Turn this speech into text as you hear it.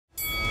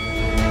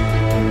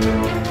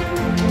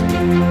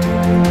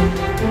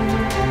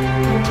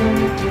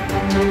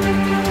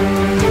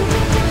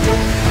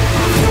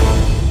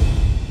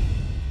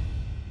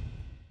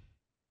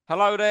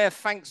Hello there.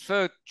 Thanks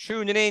for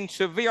tuning in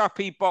to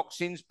VIP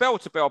Boxing's Bell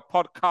to Bell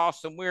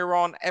podcast, and we're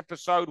on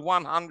episode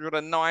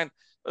 109.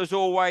 As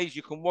always,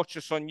 you can watch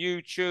us on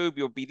YouTube.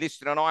 You'll be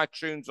listening on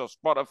iTunes or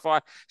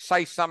Spotify.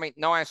 Say something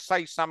nice,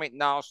 say something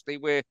nasty.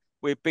 We're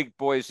big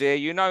boys here.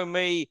 You know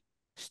me,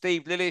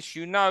 Steve Lillis.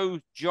 You know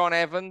John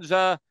Evans.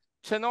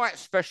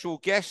 Tonight's special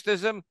guest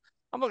is I'm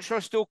not sure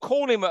I still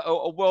call him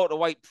a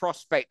welterweight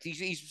prospect.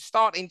 He's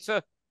starting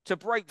to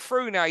break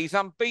through now. He's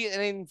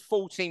unbeaten in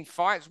 14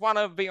 fights, one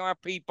of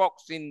VIP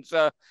Boxing's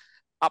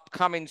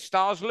upcoming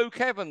stars, Luke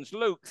Evans.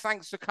 Luke,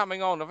 thanks for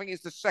coming on. I think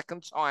it's the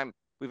second time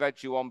we've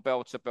had you on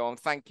Bell to Bell, and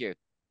thank you.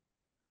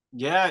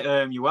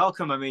 Yeah, you're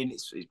welcome. I mean,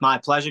 it's my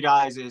pleasure,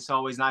 guys. It's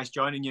always nice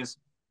joining you.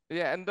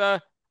 Yeah, and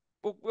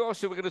we're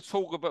going to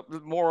talk about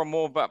more and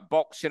more about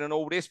boxing and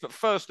all this, but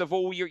first of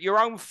all, your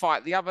own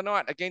fight the other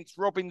night against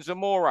Robin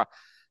Zamora.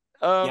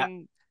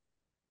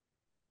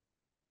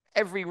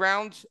 Every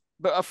round,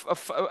 but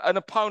an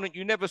opponent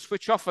you never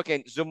switch off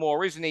against,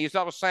 Zamora, isn't he? As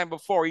I was saying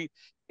before, do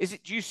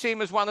you see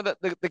him as one of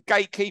the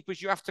gatekeepers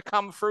you have to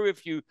come through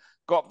if you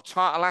got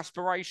title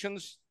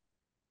aspirations?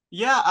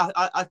 Yeah,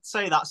 I'd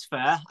say that's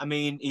fair. I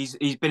mean, he's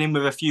been in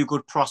with a few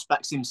good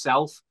prospects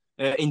himself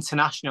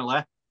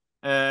internationally,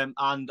 and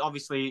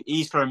obviously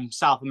he's from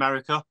South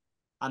America,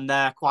 and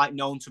they're quite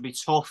known to be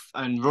tough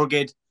and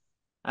rugged.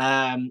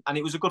 And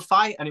it was a good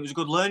fight, and it was a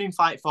good learning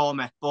fight for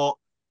me. But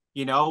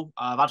you know,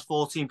 I've had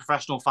 14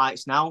 professional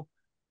fights now.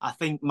 I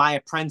think my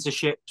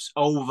apprenticeship's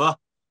over,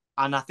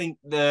 and I think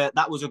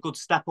that was a good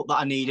step up that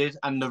I needed,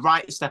 and the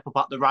right step up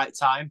at the right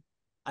time.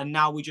 And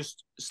now we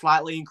just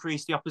slightly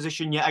increase the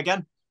opposition yet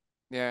again.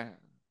 Yeah.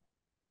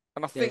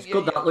 And I think it's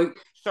good that, Luke.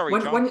 Sorry,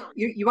 John. When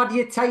you had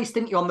your taste,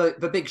 didn't you, on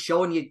the big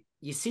show, and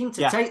you seemed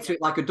to take to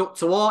it like a duck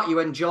to water. You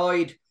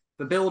enjoyed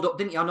the build-up,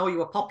 didn't you? I know you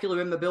were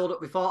popular in the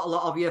build-up. We thought a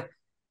lot of you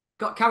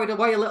got carried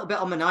away a little bit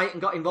on the night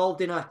and got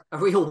involved in a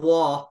real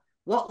war.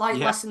 What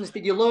lessons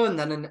did you learn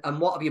then,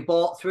 and what have you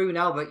brought through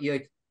now that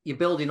you're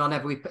building on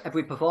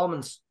every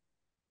performance?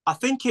 I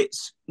think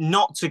it's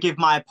not to give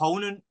my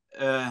opponent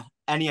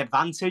any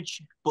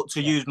advantage, but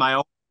to use my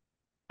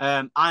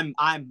own. I'm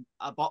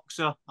a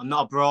boxer. I'm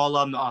not a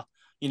brawler. I'm not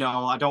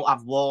I don't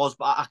have wars,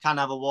 but I can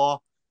have a war.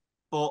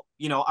 But,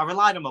 I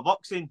relied on my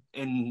boxing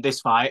in this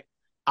fight.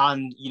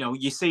 And,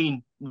 you've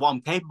seen what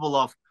I'm capable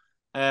of.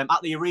 At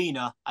the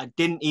arena, I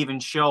didn't even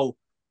show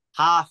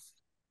half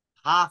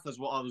as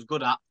what I was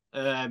good at.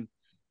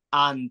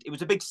 And it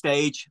was a big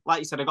stage. Like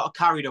you said, I got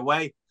carried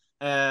away.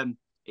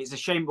 It's a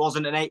shame it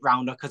wasn't an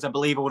 8-rounder because I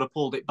believe I would have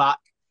pulled it back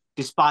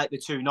despite the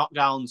 2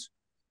 knockdowns.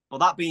 But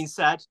that being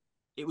said,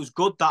 it was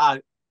good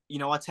that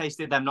I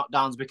tasted them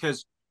knockdowns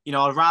because,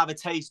 I'd rather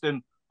taste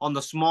them on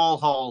the small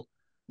hall,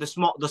 the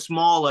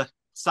smaller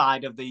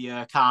side of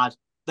the card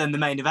than the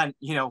main event,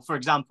 for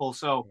example.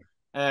 So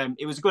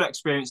it was a good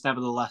experience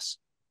nevertheless.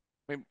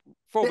 I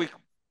mean,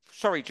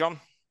 sorry,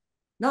 John.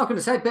 No, I'm going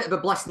to say a bit of a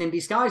blessing in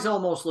disguise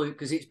almost, Luke,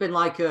 because it's been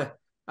like a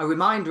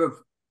reminder of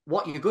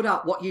what you're good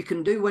at, what you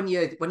can do when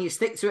you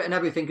stick to it and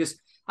everything. Because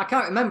I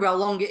can't remember how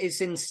long it is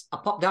since I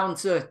popped down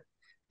to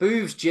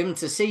Booth's gym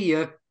to see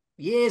you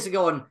years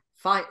ago, and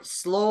fight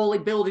slowly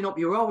building up.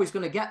 You're always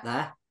going to get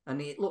there,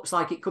 and it looks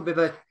like it could be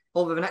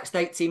over the next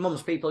 18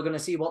 months, people are going to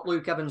see what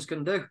Luke Evans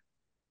can do.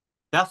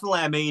 Definitely.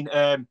 I mean,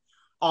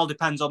 all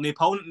depends on the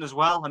opponent as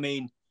well. I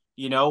mean,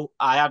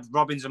 I had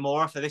Robin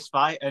Zamora for this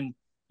fight, and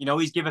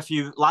he's give a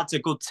few lads a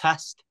good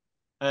test.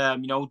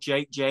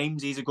 Jake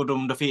James, he's a good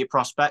undefeated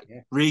prospect.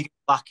 Yeah. Regan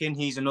Backin,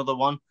 he's another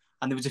one.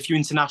 And there was a few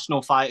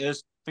international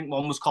fighters. I think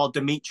one was called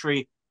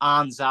Dimitri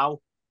Arnzau.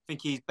 I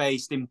think he's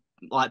based in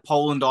like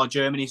Poland or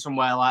Germany,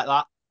 somewhere like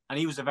that. And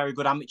he was a very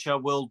good amateur,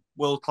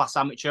 world-class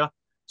amateur.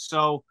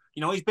 So,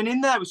 he's been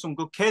in there with some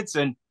good kids.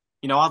 And,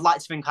 I'd like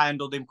to think I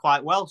handled him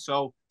quite well.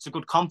 So it's a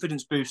good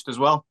confidence boost as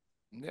well.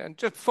 Yeah, and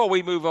just before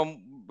we move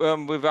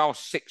on with our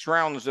 6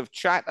 rounds of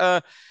chat,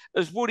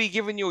 has Woody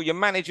given you, your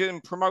manager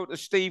and promoter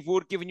Steve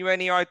Wood, given you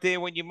any idea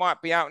when you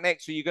might be out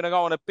next? Are you going to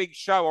go on a big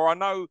show? Or I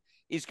know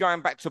he's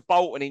going back to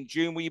Bolton in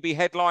June. Will you be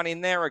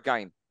headlining there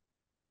again?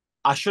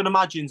 I should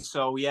imagine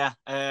so, yeah.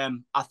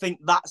 I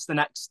think that's the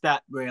next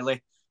step,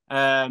 really.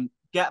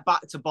 Get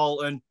back to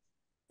Bolton,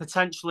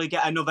 potentially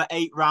get another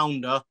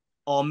 8-rounder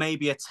or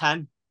maybe a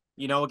 10,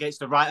 against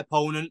the right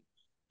opponent.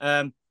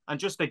 And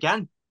just,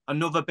 again,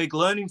 another big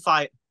learning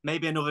fight,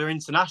 maybe another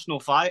international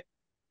fight,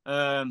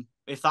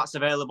 if that's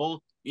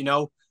available.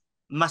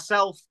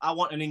 Myself, I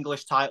want an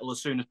English title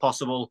as soon as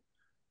possible.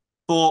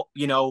 But,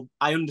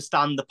 I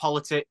understand the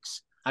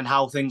politics and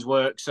how things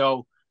work.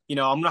 So, I'm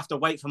going to have to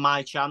wait for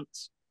my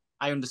chance.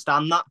 I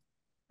understand that.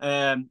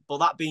 But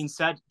that being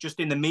said,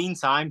 just in the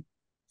meantime,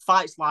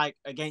 fights like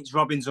against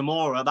Robin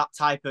Zamora, that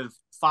type of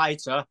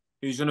fighter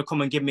who's going to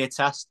come and give me a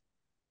test,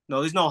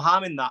 there's no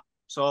harm in that.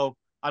 So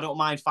I don't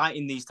mind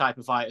fighting these type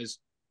of fighters.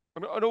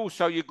 And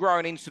also, you're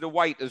growing into the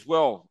weight as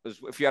well. As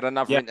if you had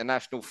another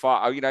international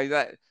fighter,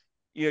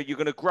 you're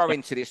going to grow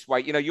into this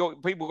weight.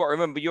 People got to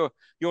remember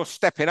you're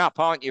stepping up,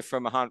 aren't you,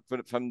 from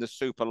the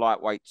super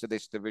lightweight to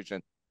this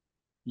division?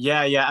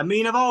 Yeah. I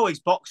mean, I've always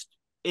boxed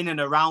in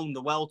and around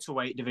the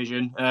welterweight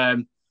division.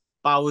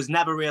 but I was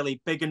never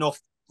really big enough,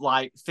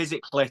 like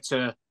physically,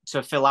 to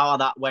fill out of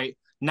that weight.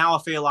 Now I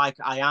feel like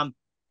I am.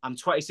 I'm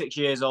 26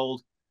 years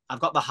old. I've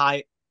got the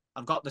height.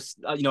 I've got the,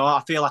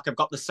 I feel like I've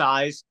got the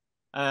size,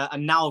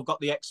 and now I've got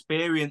the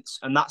experience,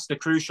 and that's the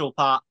crucial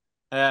part.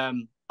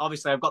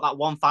 Obviously, I've got that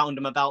one fight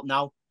under my belt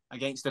now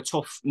against a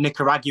tough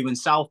Nicaraguan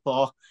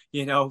southpaw.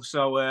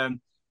 So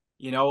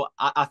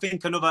I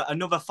think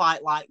another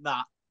fight like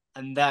that,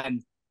 and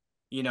then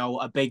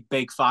a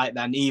big fight,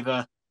 then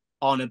either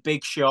on a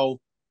big show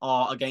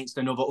or against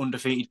another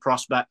undefeated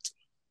prospect.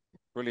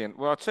 Brilliant.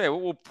 Well, I'll tell you,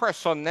 we'll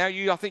press on now.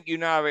 I think you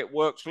know how it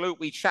works, Luke.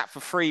 We chat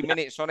for 3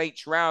 minutes on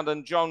each round,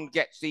 and John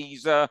gets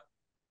his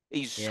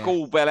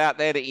school bell out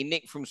there that he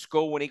nicked from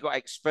school when he got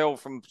expelled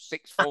from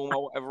sixth form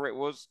or whatever it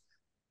was.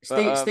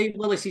 Steve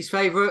Lillis'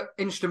 favourite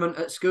instrument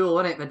at school,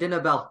 wasn't it? The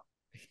dinner bell.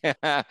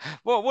 Yeah.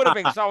 Well, it would have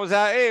been because I was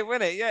out here,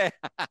 wouldn't it?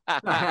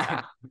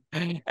 Yeah.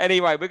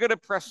 Anyway, we're going to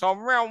press on.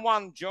 Round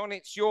one, John,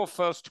 it's your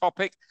first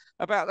topic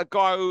about the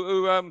guy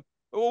who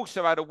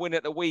also had a win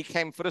at the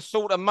weekend for the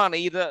sort of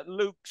money that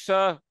Luke's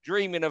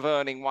dreaming of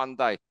earning one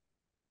day.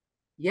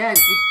 Yeah.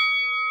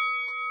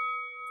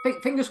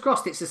 Fingers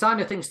crossed it's a sign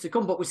of things to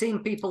come, but we're seeing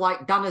people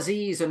like Dan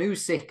Aziz and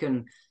Usyk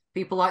and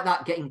people like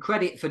that getting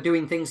credit for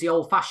doing things the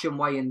old-fashioned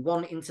way and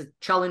wanting to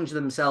challenge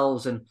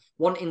themselves and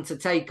wanting to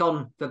take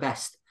on the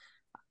best.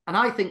 And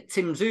I think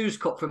Tim Tszyu's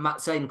cut from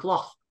that same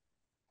cloth.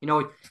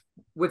 I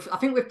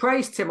think we've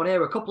praised Tim on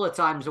here a couple of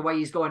times, the way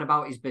he's going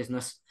about his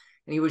business.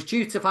 And he was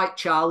due to fight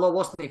Charlo,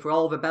 wasn't he, for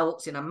all the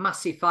belts in a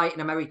massive fight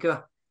in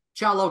America.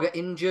 Charlo got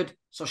injured,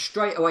 so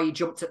straight away he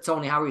jumped at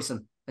Tony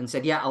Harrison and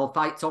said, yeah, I'll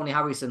fight Tony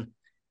Harrison.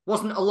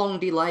 Wasn't a long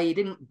delay. He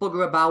didn't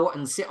bugger about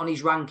and sit on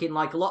his ranking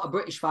like a lot of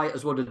British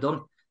fighters would have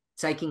done,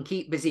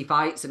 keep busy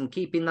fights and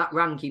keeping that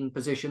ranking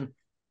position.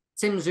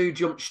 Tim Tszyu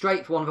jumped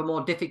straight for one of the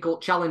more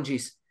difficult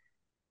challenges.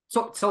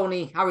 Took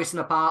Tony Harrison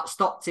apart,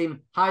 stopped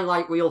him,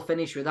 highlight reel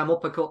finish with them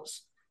uppercuts.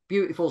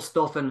 Beautiful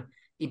stuff. And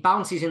he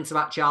bounces into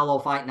that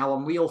Charlo fight now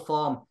on real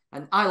form.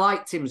 And I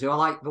like Tim Tszyu. I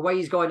like the way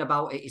he's going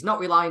about it. He's not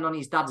relying on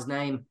his dad's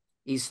name.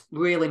 He's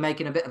really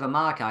making a bit of a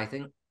mark, I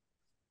think.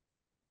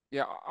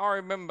 Yeah, I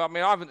remember. I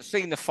mean, I haven't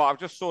seen the fight. I've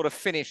just sort of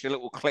finished a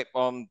little clip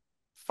on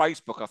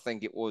Facebook, I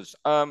think it was.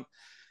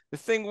 The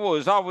thing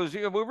was,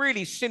 we're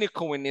really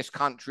cynical in this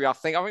country, I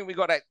think. I think we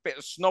got that bit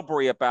of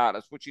snobbery about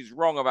us, which is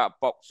wrong about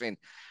boxing.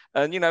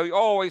 And, I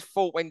always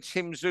thought when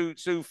Tim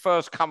Tszyu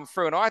first come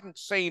through, and I hadn't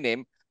seen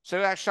him, so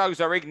that shows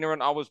how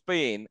ignorant I was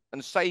being.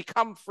 And say he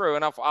come through,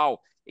 and I thought,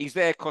 he's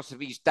there because of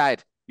his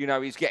dad.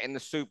 He's getting the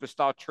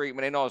superstar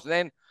treatment in Oz. And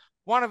then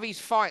one of his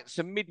fights,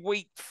 a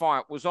midweek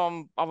fight, was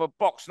on other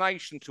Box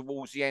Nation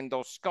towards the end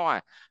of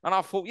Sky. And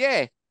I thought,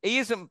 yeah, he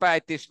isn't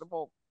bad this...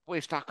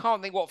 I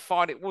can't think what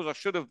fight it was. I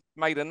should have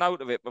made a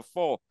note of it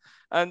before.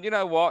 And you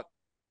know what?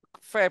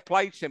 Fair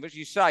play to him, as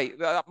you say.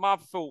 My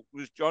thought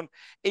was, John,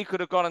 he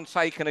could have gone and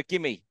taken a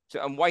gimme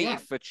and waited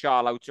for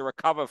Charlo to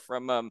recover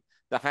from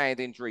the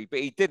hand injury, but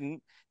he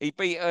didn't. He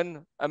beat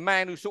a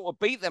man who sort of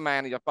beat the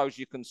man, I suppose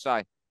you can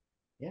say.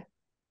 Yeah.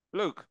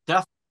 Luke?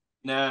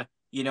 Definitely.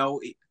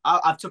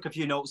 I've took a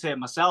few notes here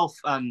myself,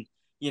 and,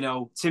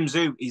 Tim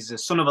Tszyu, he's the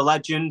son of a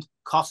legend,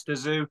 Costa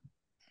Tszyu,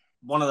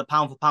 one of the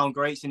pound-for-pound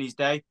greats in his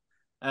day.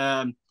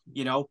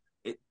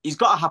 He's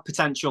got to have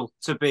potential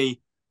to be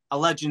a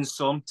legend's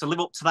son, to live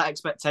up to that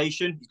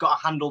expectation. He's got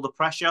to handle the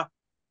pressure.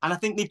 And I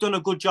think they've done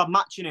a good job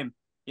matching him.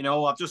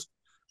 I've just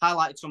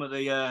highlighted some of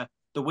the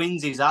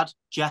wins he's had.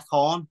 Jeff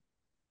Horn,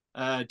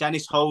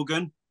 Dennis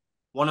Hogan,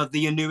 one of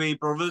the Inoue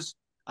brothers.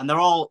 And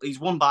he's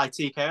won by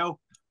TKO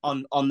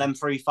on them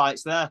 3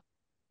 fights there.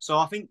 So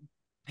I think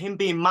him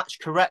being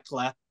matched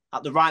correctly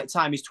at the right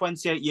time, he's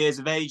 28 years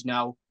of age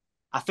now.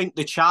 I think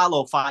the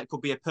Charlo fight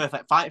could be a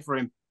perfect fight for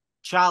him.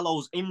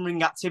 Charlo's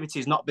in-ring activity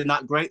has not been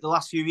that great the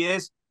last few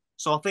years.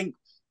 So I think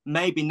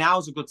maybe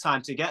now's a good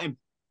time to get him.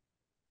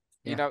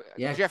 Yeah.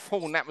 Jeff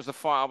Horn, that was the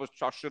fight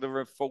I should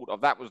have thought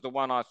of. That was the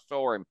one I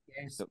saw him.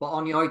 Yes, but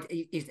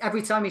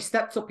every time he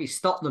stepped up, he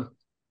stopped them.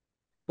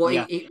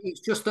 But it's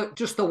just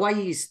the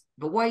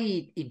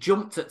way he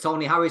jumped at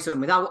Tony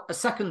Harrison without a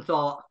second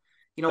thought.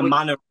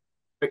 Manner of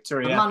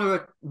victory. The manner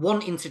of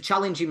wanting to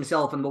challenge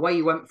himself and the way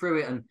he went through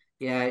it. And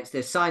it's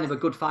the sign of a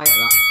good fighter,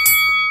 that.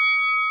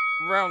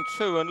 Round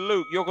 2, and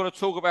Luke, you're going to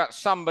talk about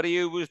somebody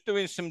who was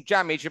doing some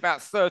damage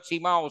about 30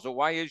 miles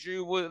away as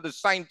you were at the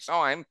same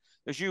time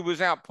as you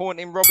was out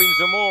pointing Robin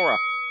Zamora.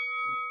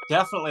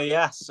 Definitely,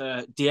 yes.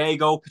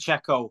 Diego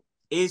Pacheco.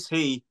 Is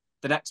he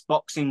the next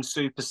boxing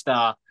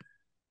superstar?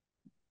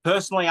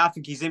 Personally, I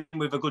think he's in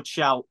with a good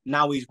shout.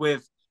 Now he's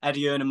with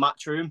Eddie Earn and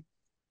Matchroom.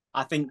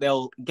 I think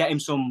they'll get him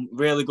some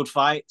really good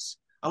fights.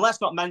 And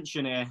let's not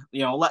mention here,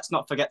 let's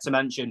not forget to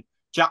mention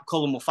Jack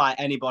Cullen will fight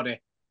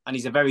anybody. And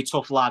he's a very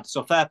tough lad.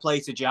 So fair play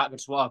to Jack. I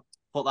just want to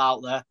put that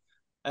out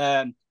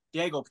there.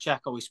 Diego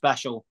Pacheco is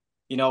special.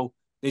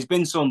 There's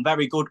been some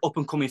very good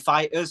up-and-coming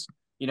fighters.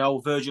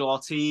 Virgil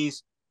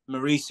Ortiz,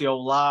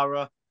 Mauricio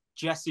Lara,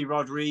 Jesse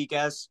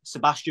Rodriguez,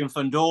 Sebastian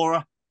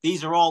Fundora.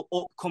 These are all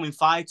upcoming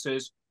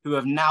fighters who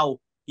have now,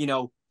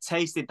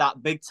 tasted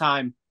that big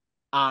time.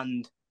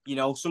 And,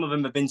 some of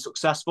them have been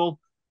successful.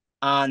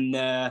 And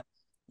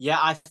yeah,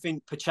 I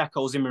think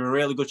Pacheco's in a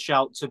really good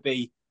shout to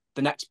be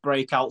the next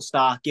breakout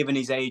star, given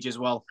his age as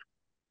well.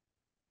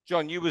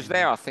 John, you was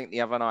there, I think,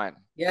 the other night.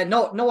 Yeah,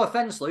 no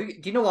offense,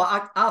 Luke. Do you know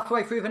what?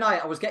 Halfway through the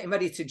night, I was getting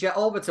ready to jet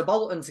over to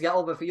Bolton to get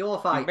over for your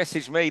fight. You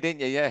messaged me,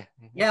 didn't you? Yeah.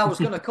 Yeah, I was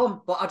going to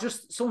come, but I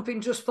just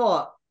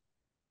thought,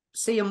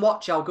 see and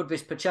watch how good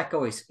this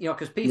Pacheco is. You know,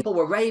 because people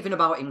were raving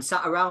about him,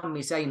 sat around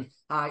me saying,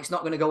 it's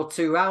not going to go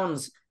 2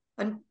 rounds.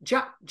 And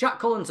Jack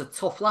Cullen's a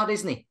tough lad,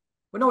 isn't he?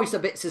 We know he's a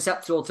bit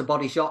susceptible to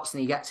body shots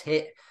and he gets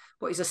hit,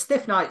 but he's a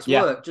stiff night's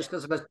work just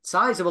because of the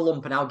size of a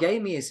lump and how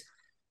game he is.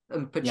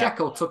 And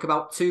Pacheco took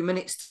about 2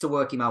 minutes to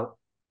work him out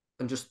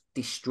and just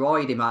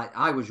destroyed him.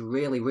 I was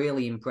really,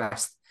 really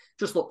impressed.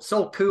 Just looked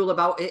so cool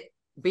about it.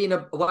 Being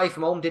away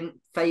from home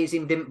didn't faze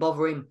him, didn't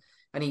bother him.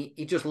 And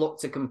he just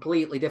looked a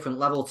completely different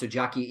level to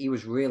Jackie. He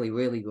was really,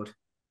 really good.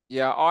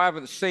 Yeah, I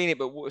haven't seen it,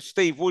 but what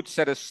Steve Wood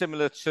said is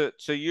similar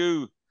to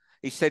you.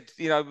 He said,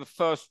 you know,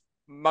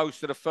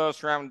 most of the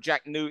first round,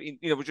 Jack knew, you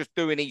know, was just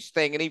doing his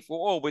thing, and he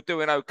thought, we're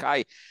doing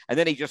okay. And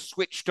then he just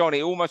switched on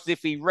it, almost as if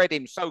he read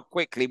him so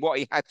quickly what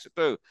he had to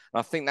do. And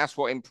I think that's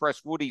what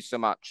impressed Woody so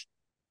much.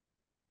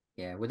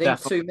 Yeah, within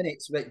 2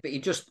 minutes, but he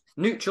just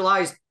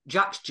neutralised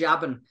Jack's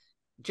jab, and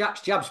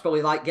Jack's jab's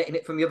probably like getting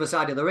it from the other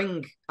side of the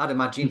ring, I'd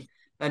imagine.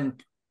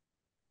 And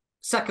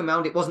second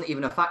round, it wasn't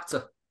even a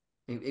factor.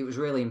 It was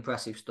really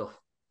impressive stuff.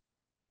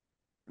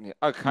 Yeah,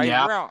 okay.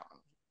 Yeah.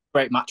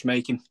 Great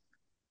matchmaking.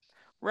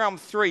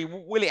 Round 3,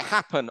 will it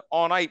happen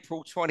on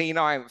April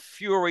 29th?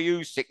 Fury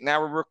Usyk.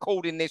 Now, we're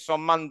recording this on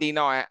Monday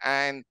night,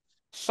 and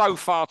so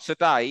far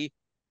today,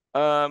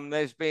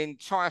 there's been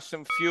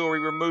Tyson Fury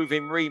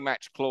removing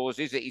rematch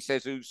clauses that he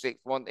says Usyk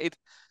wanted.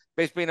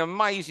 There's been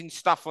amazing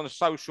stuff on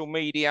social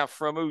media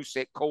from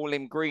Usyk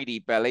calling him greedy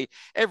belly.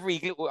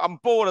 I'm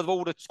bored of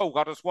all the talk.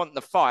 I just want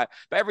the fight.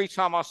 But every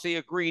time I see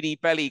a greedy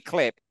belly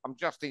clip, I'm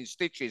just in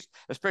stitches,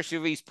 especially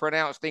with his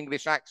pronounced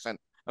English accent.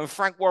 And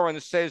Frank Warren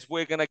says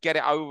we're going to get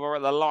it over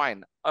at the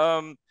line.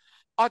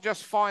 I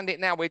just find it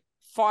now, we're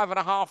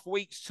 5.5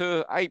 weeks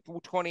to April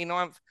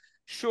 29th.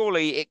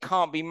 Surely it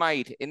can't be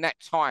made in that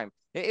time.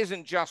 It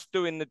isn't just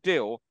doing the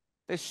deal.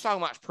 There's so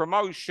much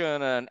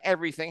promotion and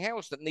everything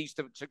else that needs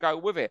to go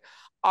with it.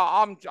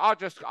 I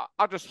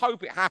just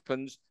hope it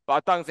happens, but I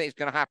don't think it's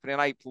going to happen in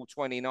April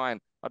 29.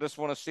 I just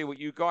want to see what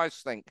you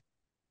guys think.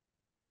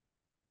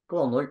 Go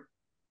on, Luke.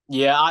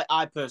 Yeah,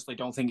 I personally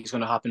don't think it's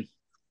going to happen.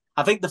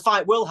 I think the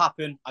fight will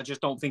happen. I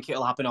just don't think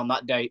it'll happen on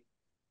that date.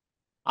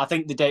 I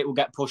think the date will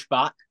get pushed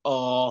back,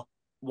 or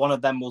one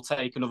of them will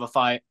take another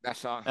fight.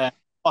 That's right.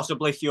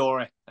 Possibly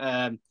Fury.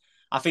 I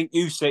think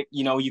Usyk,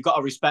 you know, you've got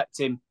to respect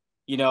him,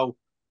 you know,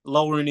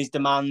 lowering his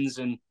demands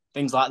and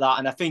things like that.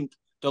 And I think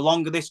the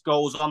longer this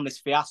goes on, this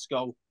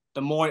fiasco,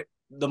 the more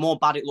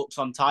bad it looks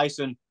on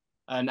Tyson.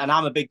 And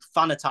I'm a big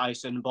fan of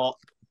Tyson, but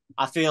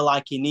I feel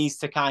like he needs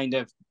to kind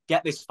of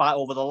get this fight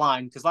over the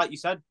line because, like you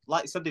said,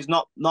 there's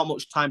not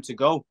much time to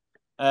go.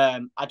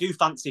 I do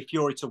fancy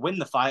Fury to win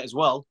the fight as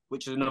well,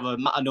 which is another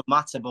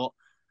matter. But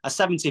a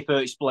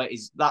 70-30 split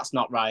that's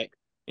not right.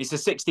 It's a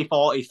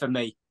 60-40 for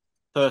me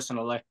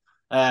personally.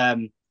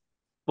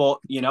 But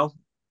you know,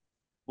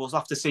 we'll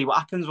have to see what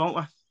happens, won't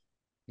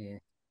we? Yeah,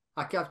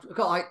 I've got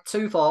like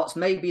 2 thoughts.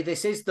 Maybe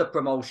this is the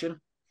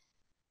promotion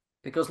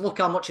because look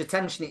how much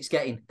attention it's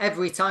getting.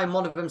 Every time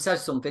one of them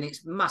says something,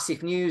 it's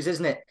massive news,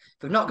 isn't it?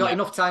 They've not got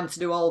enough time to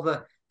do all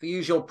the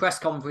usual press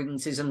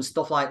conferences and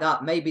stuff like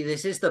that. Maybe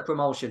this is the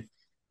promotion.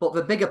 But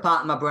the bigger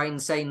part of my brain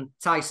saying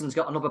Tyson's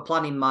got another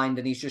plan in mind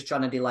and he's just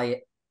trying to delay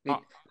it.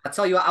 I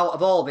tell you, out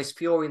of all this,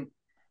 Fury,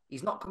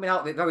 he's not coming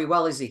out of it very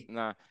well, is he?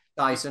 No.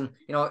 Tyson.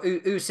 You know,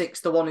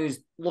 Usyk's the one who's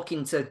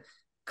looking to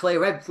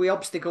clear every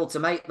obstacle to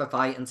make the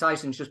fight, and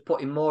Tyson's just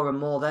putting more and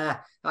more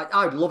there.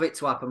 I'd love it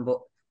to happen, but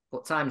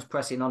time's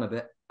pressing on a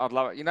bit. I'd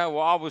love it. You know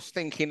what? I was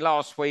thinking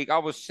last week, I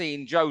was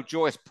seeing Joe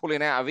Joyce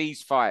pulling out of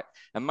his fight,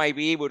 and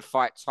maybe he would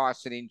fight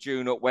Tyson in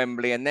June at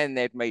Wembley, and then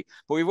they'd meet.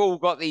 But we've all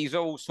got these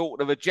all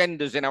sort of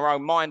agendas in our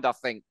own mind, I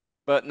think.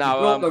 But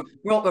no,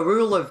 brought the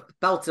rule of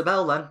bell to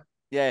bell then.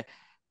 Yeah.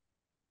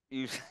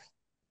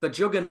 The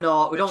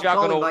Juggernaut. We don't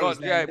call him by his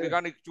name. Yeah,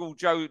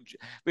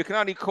 we can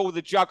only call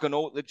the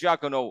Juggernaut the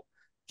Juggernaut.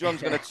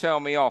 John's going to tell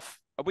me off.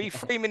 Are we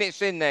 3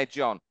 minutes in there,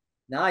 John?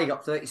 No, you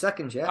got 30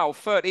 seconds, yeah. Oh,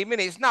 30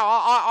 minutes. No,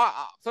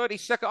 I 30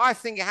 seconds. I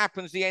think it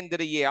happens the end of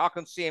the year. I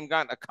can see him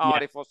going to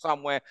Cardiff or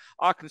somewhere.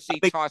 I can see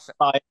Tyson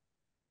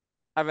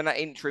having that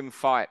interim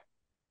fight.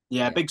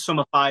 Yeah, big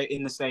summer fight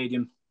in the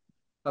stadium.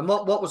 And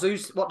what does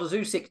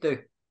Usyk do?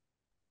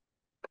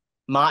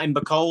 Martin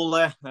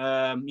Bacola,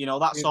 you know,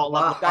 that sort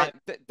of level.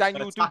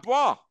 Daniel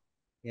Dubois.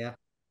 Yeah.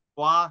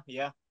 Dubois,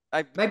 yeah.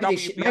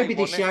 Maybe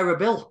they share a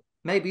bill.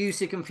 Maybe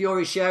Usyk and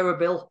Fury share a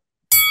bill.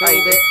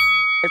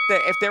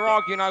 If they're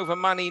arguing over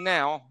money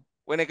now,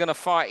 when they're going to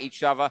fight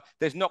each other,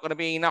 there's not going to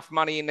be enough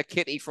money in the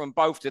kitty from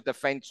both to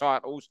defend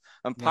titles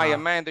and pay a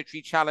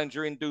mandatory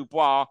challenger in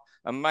Dubois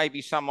and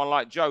maybe someone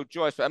like Joe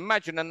Joyce. But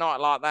imagine a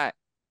night like that.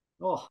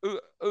 Oh,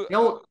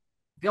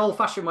 the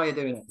old-fashioned way of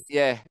doing it.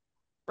 Yeah.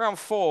 Round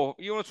 4,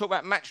 you want to talk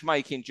about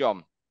matchmaking,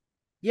 John?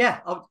 Yeah.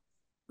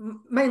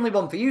 mainly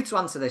one for you to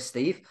answer this,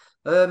 Steve.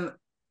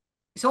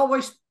 It's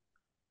always,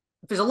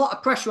 there's a lot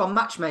of pressure on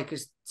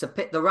matchmakers to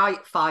pick the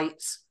right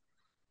fights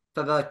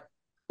for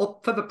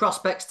the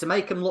prospects, to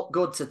make them look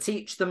good, to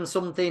teach them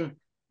something,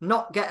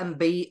 not get them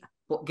beat,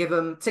 but give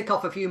them, tick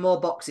off a few more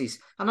boxes.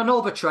 And I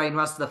know the trainer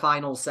has the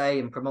final say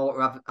and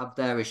promoter have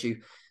their issue,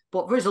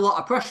 but there is a lot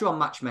of pressure on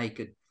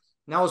matchmaking.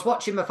 Now, I was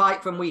watching the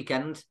fight from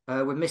weekend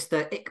with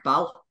Mr.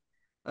 Iqbal.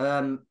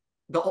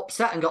 Got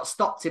upset and got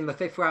stopped in the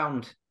 5th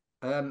round.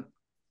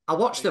 I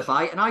watched the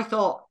fight and I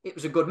thought it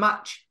was a good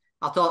match.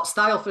 I thought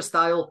style for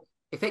style,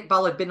 if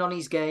Iqbal had been on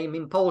his game,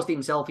 imposed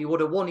himself, he would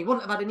have won. He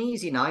wouldn't have had an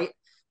easy night,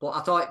 but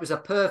I thought it was a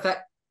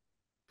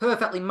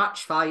perfectly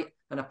matched fight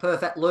and a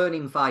perfect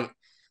learning fight.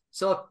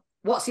 So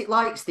what's it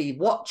like, Steve,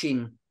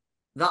 watching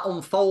that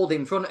unfold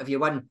in front of you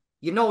when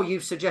you know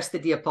you've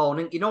suggested the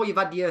opponent, you know you've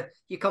had your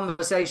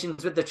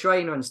conversations with the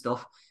trainer and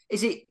stuff?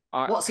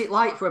 What's it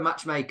like for a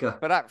matchmaker?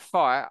 For that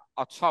fight,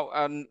 I told, he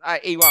won't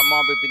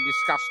mind, we've been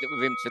discussing it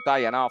with him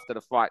today and after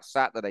the fight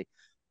Saturday.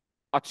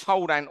 I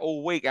told Ant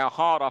all week how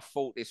hard I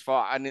fought this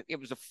fight, and it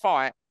was a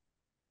fight.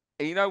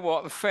 And you know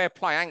what? Fair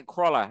play, Ant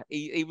Crawler.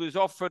 He was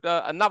offered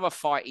another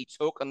fight he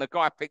took, and the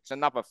guy picked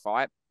another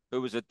fight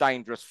who was a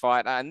dangerous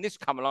fighter. And this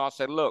come along, I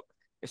said, look,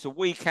 it's a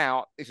week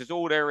out. This is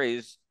all there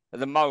is at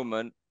the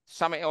moment.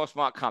 Something else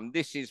might come.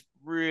 This is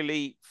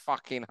really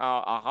fucking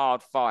a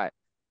hard fight.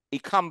 He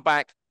come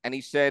back and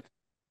he said,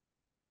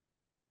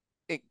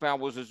 Iqbal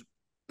was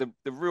the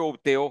real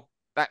deal,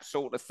 that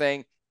sort of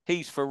thing.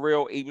 He's for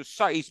real.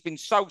 He's been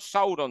so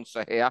sold on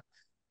Sahir.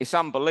 It's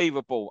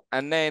unbelievable.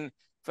 And then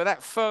for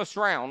that first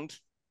round,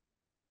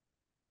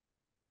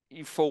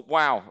 you thought,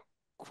 wow,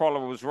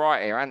 Crawler was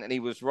right here. Anthony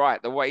was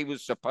right. The way he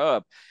was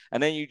superb.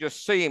 And then you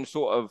just see him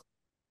sort of,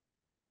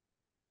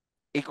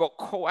 he got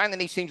caught.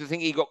 Anthony seems to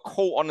think he got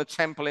caught on the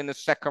temple in the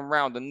second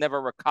round and never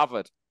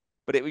recovered.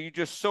 But you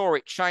just saw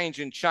it change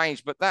and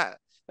change. But that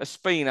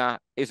Espina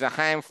is a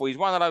handful. He's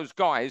one of those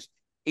guys,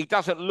 he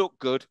doesn't look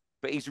good,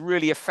 but he's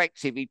really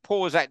effective. He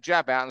pours that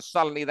jab out and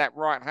suddenly that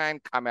right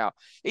hand come out.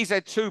 He's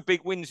had 2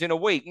 big wins in a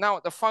week. Now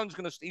the phone's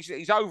going to,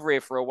 he's over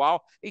here for a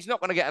while. He's not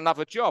going to get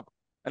another job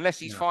unless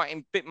he's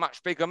fighting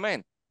much bigger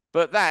men.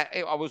 But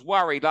I was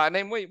worried. Like, and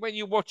then when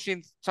you're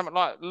watching something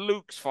like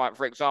Luke's fight,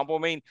 for example, I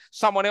mean,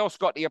 someone else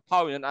got the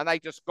opponent and they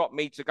just got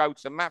me to go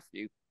to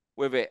Matthew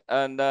with it.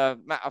 And I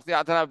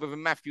don't know whether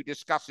Matthew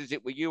discusses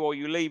it with you or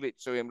you leave it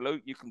to him,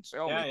 Luke. You can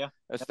tell me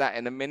that's that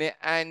in a minute.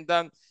 And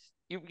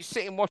you're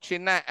sitting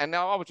watching that, and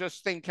I was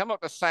just thinking, I'm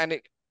not just saying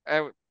it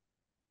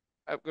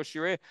because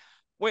you're here.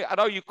 I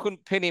know you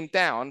couldn't pin him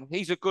down.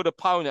 He's a good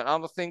opponent.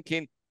 I'm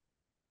thinking,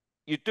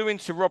 you're doing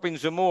to Robin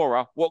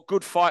Zamora what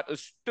good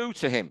fighters do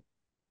to him.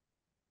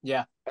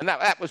 Yeah. And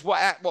that was what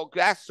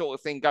that sort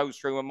of thing goes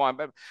through my mind.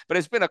 But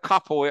there's been a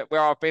couple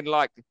where I've been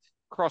like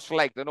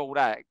cross-legged and all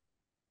that,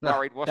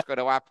 worried what's going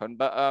to happen.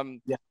 But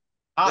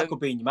that could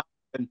be in your mouth.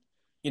 And,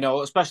 you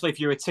know, especially if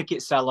you're a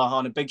ticket seller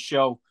on a big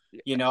show,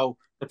 you know,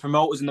 the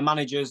promoters and the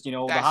managers, you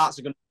know, the hearts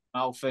are going to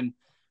come off. And,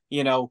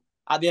 you know,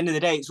 at the end of the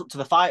day, it's up to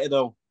the fighter,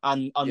 though.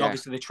 And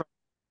obviously the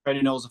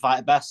trainer knows the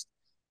fighter best.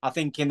 I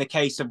think in the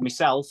case of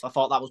myself, I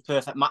thought that was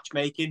perfect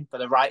matchmaking for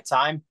the right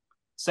time.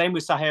 Same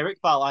with Sahir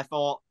Iqbal. I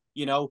thought,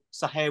 you know,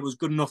 Sahir was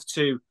good enough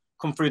to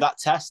come through that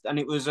test, and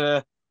it was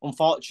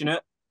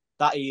unfortunate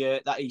that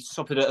he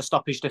suffered a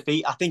stoppage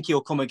defeat. I think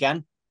he'll come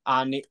again,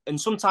 and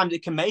sometimes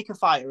it can make a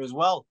fighter as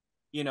well.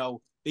 You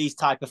know, these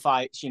type of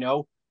fights, you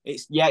know,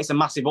 it's a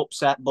massive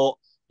upset, but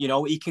you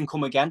know, he can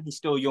come again. He's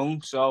still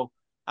young, so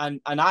and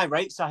I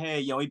rate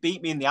Sahir. You know, he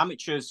beat me in the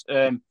amateurs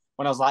when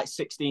I was like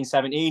 16,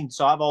 17.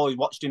 So I've always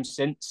watched him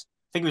since.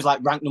 I think he was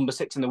like ranked number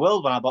 6 in the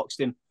world when I boxed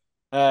him.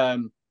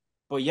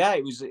 But yeah,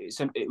 it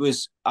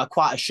was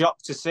quite a shock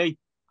to see.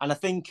 And I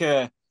think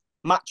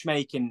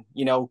matchmaking,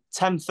 you know,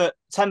 10 for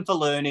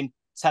learning,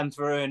 10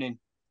 for earning.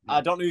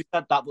 I don't know who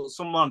said that, but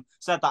someone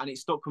said that and it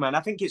stuck with me. And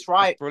I think it's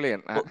right. That's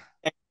brilliant. But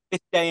in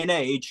this day and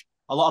age,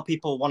 a lot of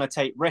people want to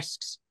take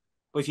risks.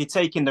 But if you're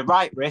taking the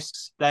right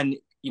risks, then,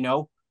 you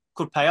know,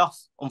 could pay off.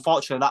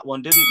 Unfortunately, that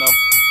one didn't, though.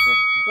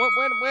 Yeah.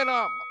 When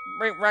I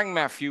rang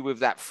Matthew with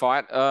that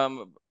fight,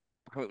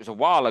 it was a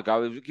while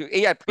ago.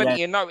 He had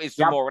plenty of notice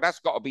tomorrow. That's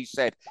got to be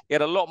said. He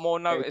had a lot more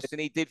notice than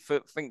he did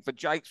for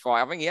Jake's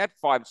fight. I think he had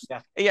 5.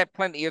 Yeah. He had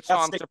plenty of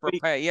time to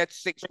prepare. He had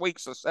 6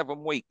 weeks or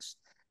 7 weeks.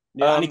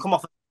 Yeah, and he come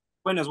off a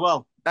win as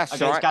well. That's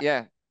right.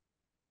 Yeah.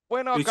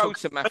 When I go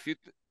to Matthew,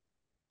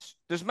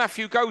 does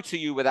Matthew go to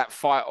you with that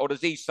fight, or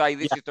does he say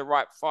this is the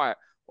right fight,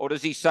 or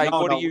does he say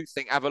what do you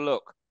think? Have a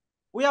look.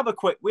 We have a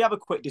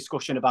quick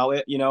discussion about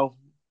it. You know,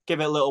 give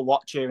it a little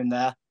watch here and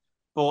there.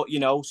 But, you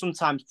know,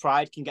 sometimes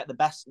pride can get the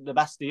best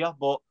of you.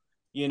 But,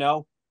 you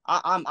know,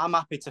 I'm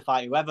happy to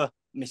fight whoever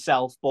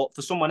myself. But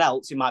for someone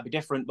else, it might be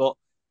different. But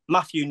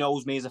Matthew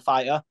knows me as a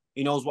fighter.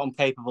 He knows what I'm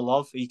capable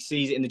of. He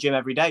sees it in the gym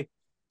every day.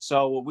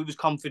 So we was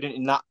confident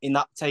in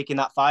that taking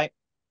that fight.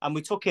 And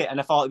we took it. And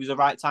I thought it was the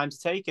right time to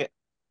take it.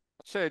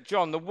 So,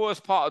 John, the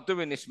worst part of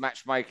doing this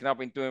matchmaking I've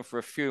been doing for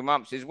a few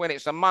months is when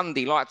it's a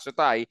Monday like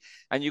today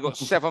and you've got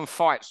 7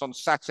 fights on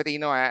Saturday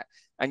night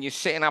and you're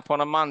sitting up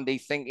on a Monday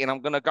thinking, I'm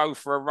going to go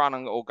for a run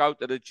or go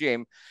to the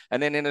gym.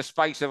 And then in a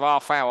space of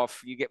half hour,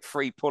 you get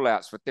 3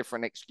 pullouts for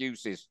different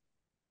excuses.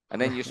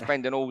 And then you're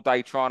spending all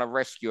day trying to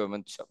rescue them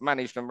and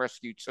manage to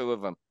rescue 2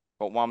 of them,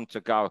 but 1 to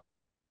go.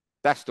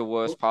 That's the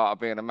worst part of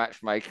being a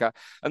matchmaker.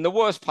 And the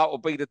worst part will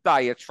be the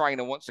day a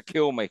trainer wants to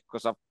kill me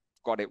because I've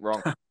got it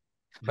wrong.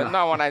 But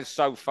no one has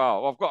so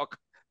far.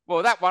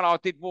 Well, that one I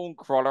did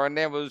Warncrawler, and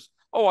there was,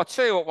 I'll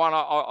tell you what one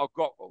I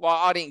got, well,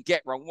 I didn't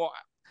get wrong. What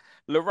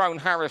Lerone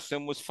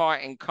Harrison was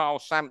fighting Carl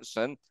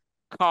Sampson.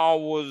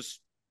 Carl was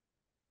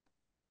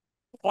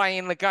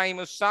playing the game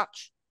as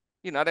such.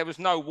 You know, there was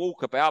no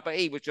walkabout, but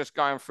he was just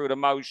going through the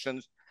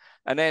motions.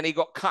 And then he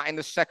got cut in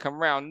the second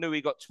round, knew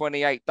he got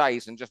 28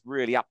 days and just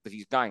really upped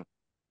his game.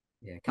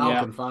 Yeah,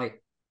 Carl can fight.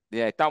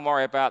 Yeah, don't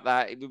worry about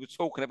that. We were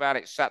talking about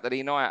it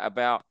Saturday night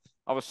about,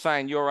 I was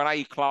saying, you're an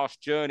A-class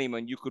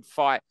journeyman. You could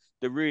fight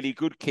the really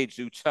good kids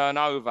who turn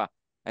over.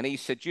 And he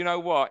said, you know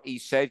what? He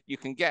said, you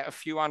can get a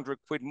few £100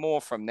 more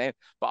from them,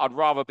 but I'd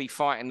rather be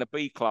fighting the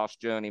B-class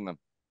journeyman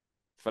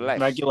for less.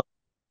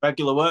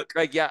 Regular work.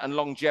 Regular and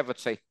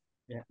longevity.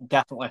 Yeah,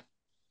 definitely.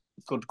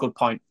 Good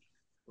point.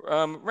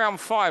 Round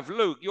 5,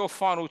 Luke, your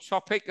final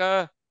topic.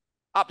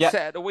 Upset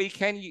at the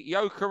weekend,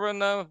 Yoka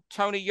and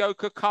Tony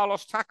Yoka,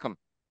 Carlos Takam.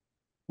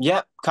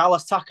 Yep,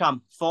 Carlos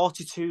Takam,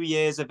 42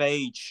 years of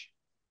age,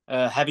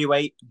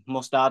 heavyweight,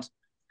 must add,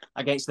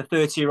 against the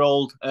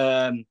 30-year-old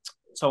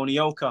Tony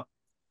Yoka.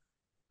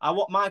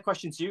 My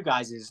question to you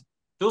guys is,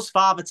 does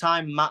father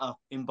time matter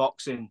in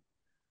boxing?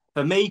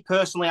 For me,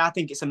 personally, I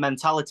think it's a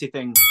mentality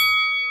thing.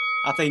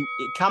 I think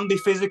it can be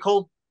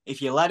physical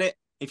if you let it,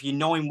 if you're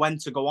knowing when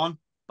to go on.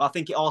 But I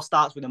think it all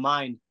starts with the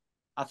mind.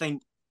 I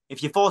think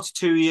if you're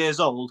 42 years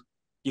old,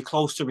 you're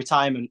close to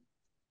retirement.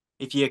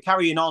 If you're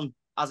carrying on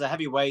as a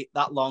heavyweight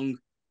that long,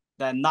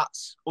 then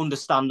that's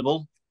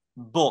understandable.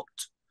 But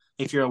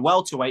if you're a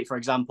welterweight, for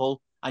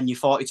example, and you're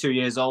 42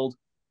 years old,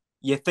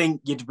 you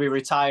think you'd be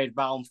retired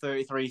around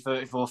 33,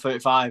 34,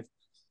 35.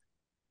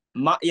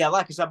 Like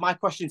I said, my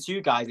question to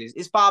you guys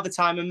is father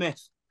time a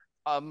myth?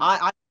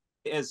 I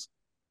it is.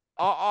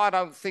 I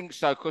don't think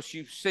so, because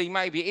you see,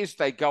 maybe it is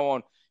they go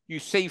on. You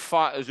see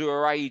fighters who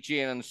are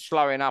aging and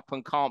slowing up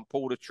and can't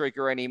pull the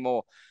trigger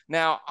anymore.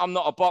 Now, I'm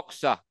not a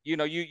boxer. You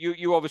know,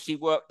 you obviously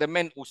work the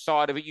mental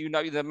side of it. You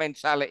know the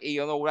mentality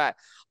and all that.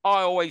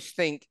 I always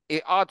think,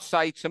 I'd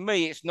say to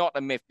me, it's not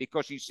a myth,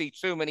 because you see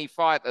too many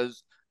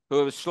fighters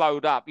who have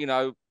slowed up, you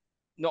know,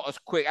 not as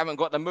quick, haven't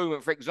got the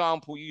movement. For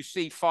example, you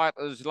see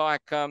fighters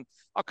like, I'll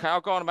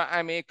go on about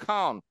Amir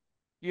Khan.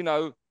 You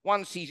know,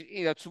 once he's,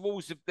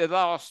 towards the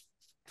last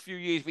few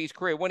years of his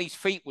career, when his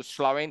feet was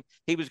slowing,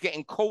 he was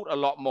getting caught a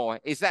lot more.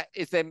 Is their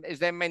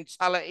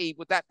mentality?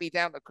 Could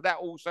that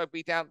also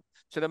be down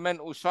to the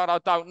mental side? I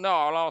don't know.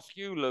 I'll ask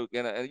you, Luke,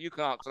 and you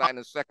can answer that in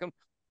a second.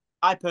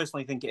 I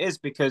personally think it is,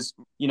 because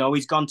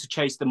he's gone to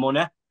chase the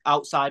money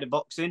outside of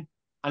boxing,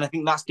 and I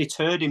think that's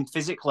deterred him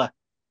physically.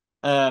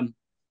 And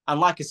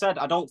like I said,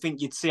 I don't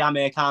think you'd see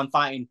Amir Khan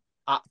fighting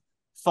at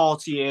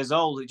 40 years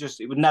old.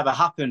 It would never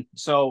happen.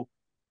 So,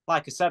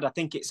 like I said, I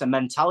think it's a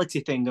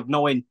mentality thing of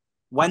knowing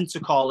when to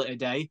call it a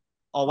day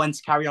or when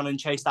to carry on and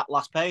chase that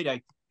last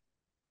payday.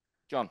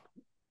 John?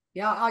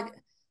 Yeah,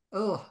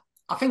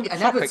 I think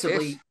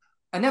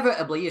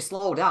inevitably you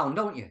slow down,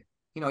 don't you?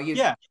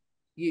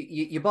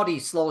 Your body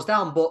slows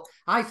down. But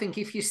I think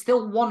if you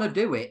still want to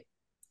do it,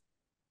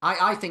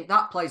 I think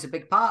that plays a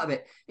big part of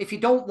it. If you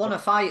don't want to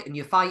fight and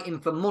you're fighting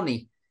for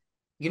money,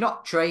 you're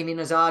not training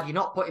as hard, you're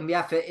not putting the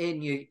effort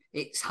in,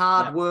 it's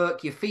hard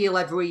work, you feel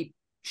every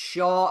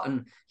shot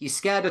and you're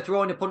scared of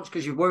throwing a punch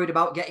because you're worried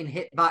about getting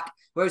hit back.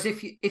 Whereas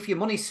if your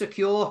money's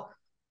secure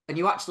and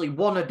you actually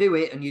want to do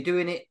it and you're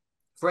doing it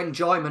for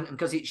enjoyment and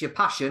because it's your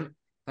passion,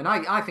 and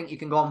I think you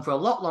can go on for a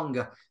lot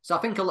longer. So I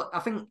think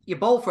you're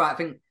both right. I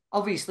think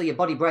obviously your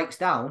body breaks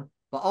down,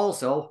 but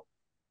also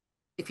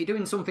if you're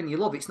doing something you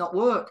love, it's not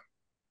work.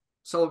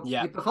 So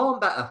you perform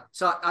better.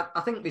 So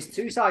I think there's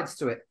two sides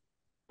to it.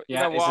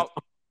 Yeah, you know what?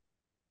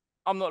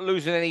 I'm not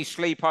losing any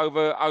sleep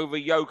over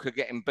Yoka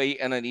getting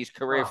beaten and his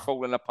career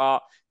falling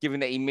apart, given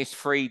that he missed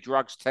 3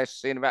 drugs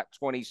tests in about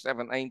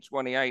 2017,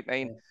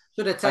 2018. Yeah.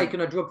 Should have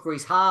taken a drug for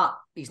his heart.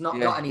 He's not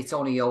got any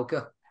Tony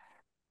Yoka.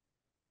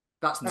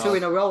 That's 2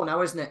 in a row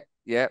now, isn't it?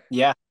 Yeah.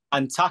 Yeah.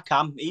 And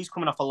Takam, he's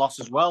coming off a loss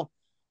as well,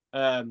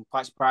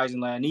 quite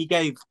surprisingly. And he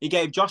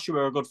gave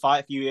Joshua a good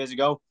fight a few years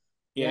ago.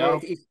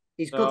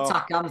 He's good,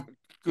 Takam.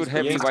 Good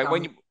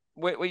heavyweight.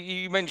 When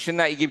you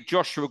mentioned that, you give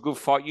Joshua a good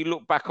fight, you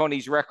look back on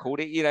his record,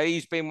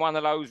 he's been one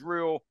of those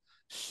real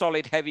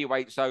solid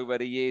heavyweights over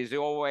the years,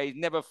 always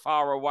never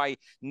far away,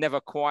 never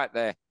quite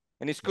there.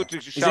 And it's good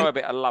to show a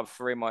bit of love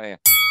for him, I hear.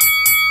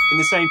 In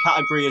the same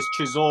category as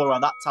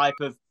Chisora, that type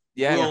of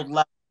world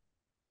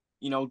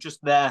level, just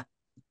there.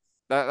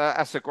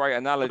 That's a great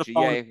analogy,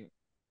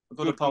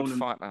 Good opponent. Good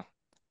fighter.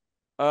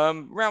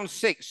 Round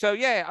 6. So,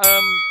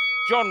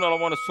 John, I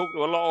want to talk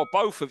to a lot of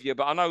both of you,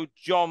 but I know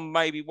John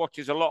maybe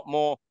watches a lot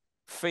more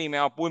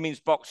female women's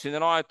boxing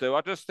than I do.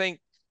 I just think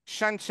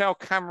Chantel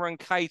Cameron,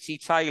 Katie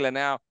Taylor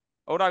now,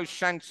 although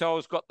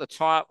Chantel's got the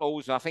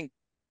titles, I think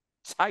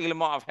Taylor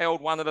might have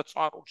held one of the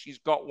titles she's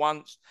got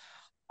once.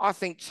 I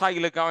think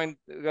Taylor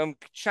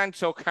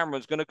Chantel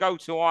Cameron's going to go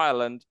to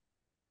Ireland,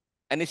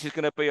 and this is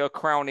going to be her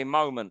crowning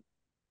moment.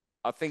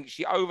 I think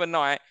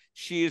overnight,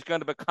 she is going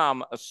to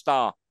become a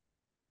star.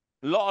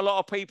 A lot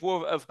of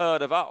people have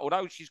heard of her,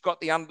 although she's got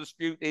the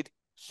undisputed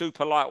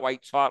super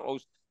lightweight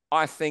titles.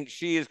 I think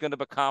she is going to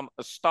become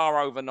a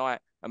star overnight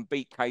and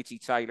beat Katie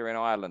Taylor in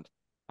Ireland.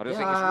 I just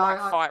think it's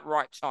right fight,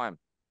 right time.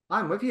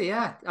 I'm with you,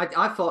 yeah.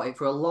 I fought it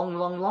for a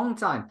long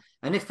time.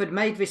 And if I'd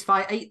made this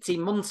fight 18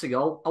 months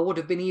ago, I would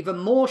have been even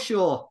more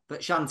sure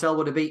that Chantel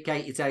would have beat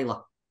Katie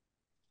Taylor.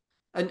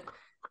 And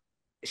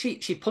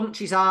she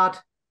punches hard.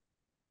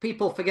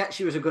 People forget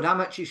she was a good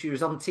amateur. She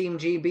was on Team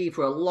GB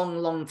for a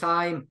long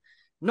time.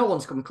 No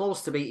one's come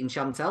close to beating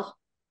Chantel.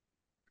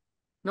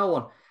 No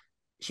one.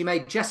 She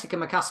made Jessica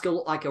McCaskill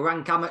look like a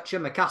rank amateur.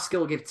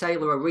 McCaskill gave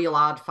Taylor a real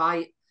hard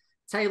fight.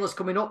 Taylor's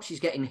coming up. She's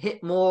getting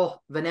hit more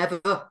than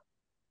ever.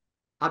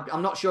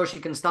 I'm not sure she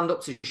can stand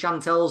up to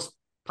Chantel's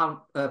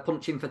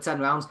punching for 10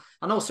 rounds.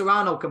 I know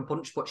Serrano can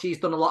punch, but she's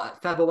done a lot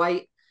at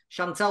featherweight.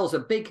 Chantel's a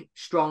big,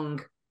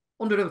 strong,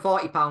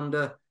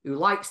 140-pounder who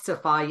likes to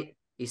fight,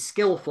 is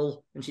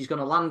skillful, and she's going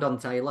to land on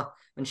Taylor.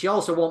 And she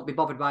also won't be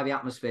bothered by the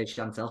atmosphere,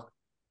 Chantel.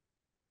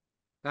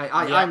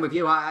 I'm with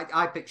you.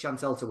 I picked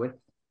Chantel to win.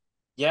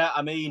 Yeah,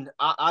 I mean,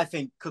 I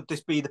think, could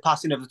this be the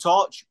passing of the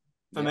torch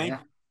for me?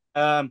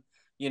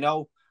 You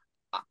know,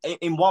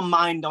 in one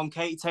mind on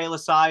Katie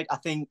Taylor's side, I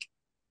think,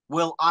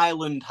 will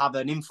Ireland have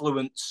an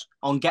influence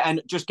on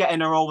getting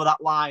her over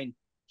that line?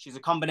 She's a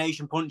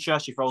combination puncher.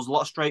 She throws a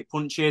lot of straight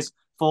punches,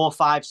 4,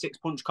 5, 6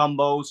 punch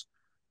combos.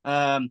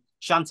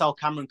 Chantel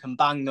Cameron can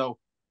bang, though.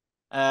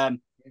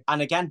 And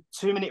again,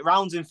 2-minute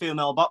rounds in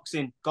female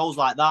boxing, goes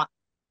like that.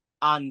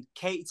 And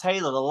Katie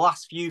Taylor, the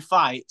last few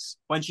fights,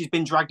 when she's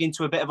been dragged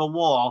into a bit of a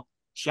war,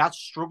 she had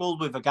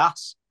struggled with the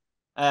gas.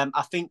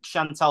 I think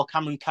Chantel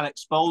Cameron can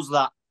expose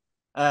that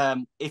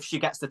if she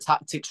gets the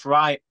tactics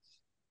right.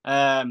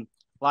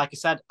 Like I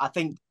said, I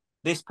think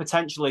this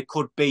potentially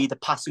could be the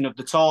passing of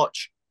the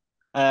torch.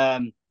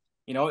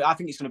 You know, I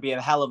think it's going to be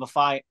a hell of a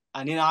fight.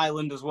 And in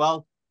Ireland as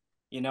well,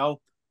 you know,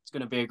 it's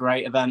going to be a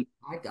great event.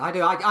 I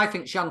do. I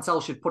think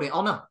Chantel should put it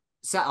on her,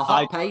 set a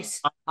hot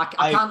pace. I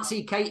can't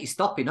see Katie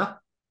stopping her.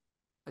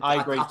 I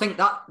agree. I think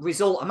that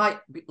result, I might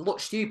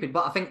look stupid,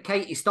 but I think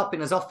Katie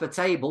stopping us off the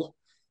table.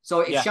 So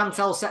if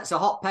Chantel sets a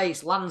hot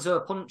pace, lands her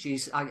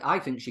punches, I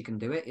think she can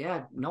do it.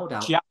 Yeah, no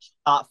doubt. She actually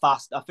start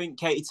fast. I think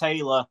Katie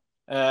Taylor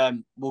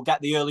will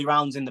get the early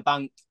rounds in the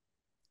bank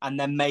and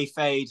then may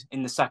fade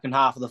in the second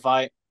half of the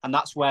fight. And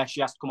that's where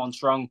she has to come on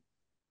strong.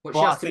 But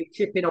she has to be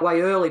chipping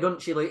away early,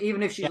 doesn't she?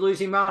 Even if she's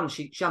losing rounds,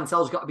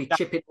 Chantel's got to be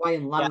chipping away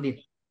and landing.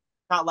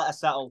 Can't let her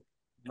settle.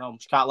 No,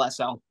 she can't let her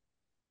settle.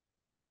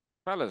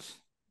 Fellas,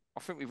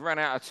 I think we've run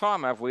out of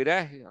time, have we?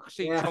 There,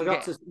 we went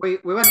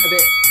a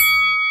bit.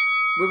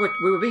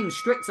 We were being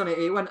strict on it.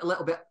 It went a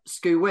little bit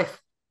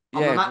skew-whiff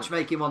on the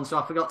matchmaking one, so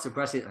I forgot to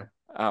press it then.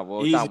 Oh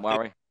well, don't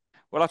worry.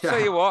 Well, I'll tell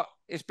you what,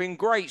 it's been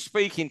great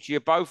speaking to you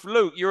both.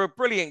 Luke, you're a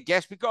brilliant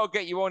guest. We've got to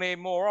get you on here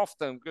more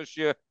often because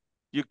you're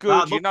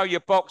good. You know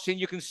your boxing.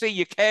 You can see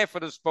you care for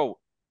the sport.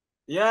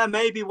 Yeah,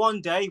 maybe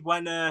one day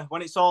when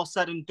it's all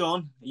said and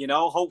done, you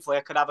know, hopefully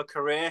I could have a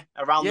career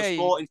around the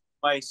sport in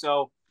some way.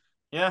 So,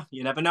 yeah,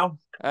 you never know.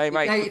 Hey,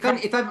 mate.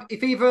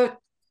 If either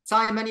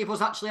time any of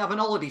us actually have an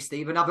holiday,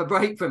 Steve, and have a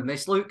break from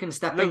this, Luke can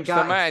step in. Luke's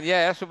the man.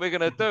 Yeah, that's what we're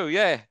going to do.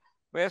 Yeah.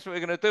 That's what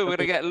we're going to do. We're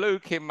going to get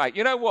Luke in, mate.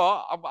 You know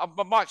what?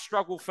 I might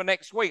struggle for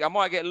next week. I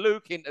might get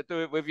Luke in to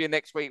do it with you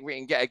next week. We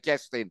can get a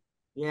guest in.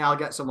 Yeah, I'll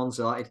get someone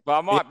sorted. But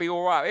I might be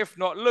all right. If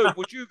not, Luke,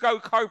 would you go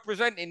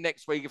co-presenting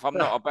next week if I'm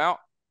not about?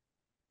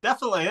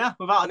 Definitely, yeah,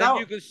 without a doubt.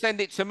 You can send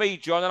it to me,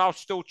 John, and I'll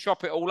still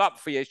chop it all up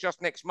for you. It's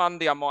just next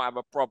Monday I might have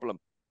a problem.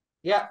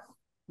 Yeah,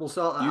 we'll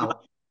sort that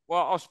out.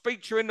 Well, I'll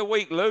speak to you in the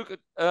week, Luke.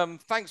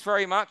 Thanks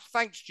very much.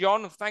 Thanks,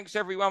 John. Thanks,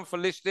 everyone, for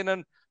listening.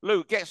 And,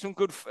 Luke, get some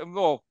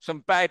some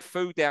bad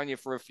food down here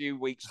for a few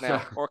weeks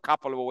now, or a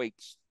couple of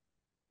weeks.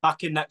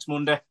 Back in next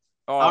Monday.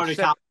 Oh, I already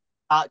can't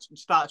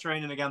start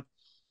training again.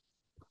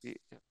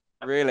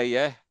 Really,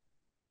 yeah?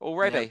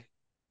 Already?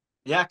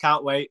 Yeah,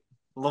 can't wait.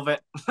 Love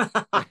it.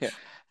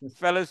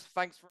 Fellas,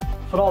 thanks.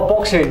 For all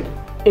boxing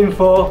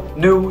info,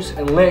 news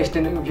and latest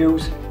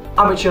interviews,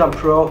 amateur and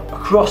pro,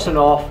 across the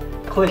north,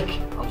 click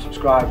and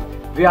subscribe.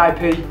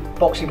 VIP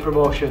Boxing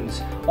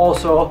Promotions.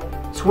 Also,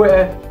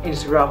 Twitter,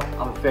 Instagram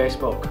and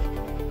Facebook.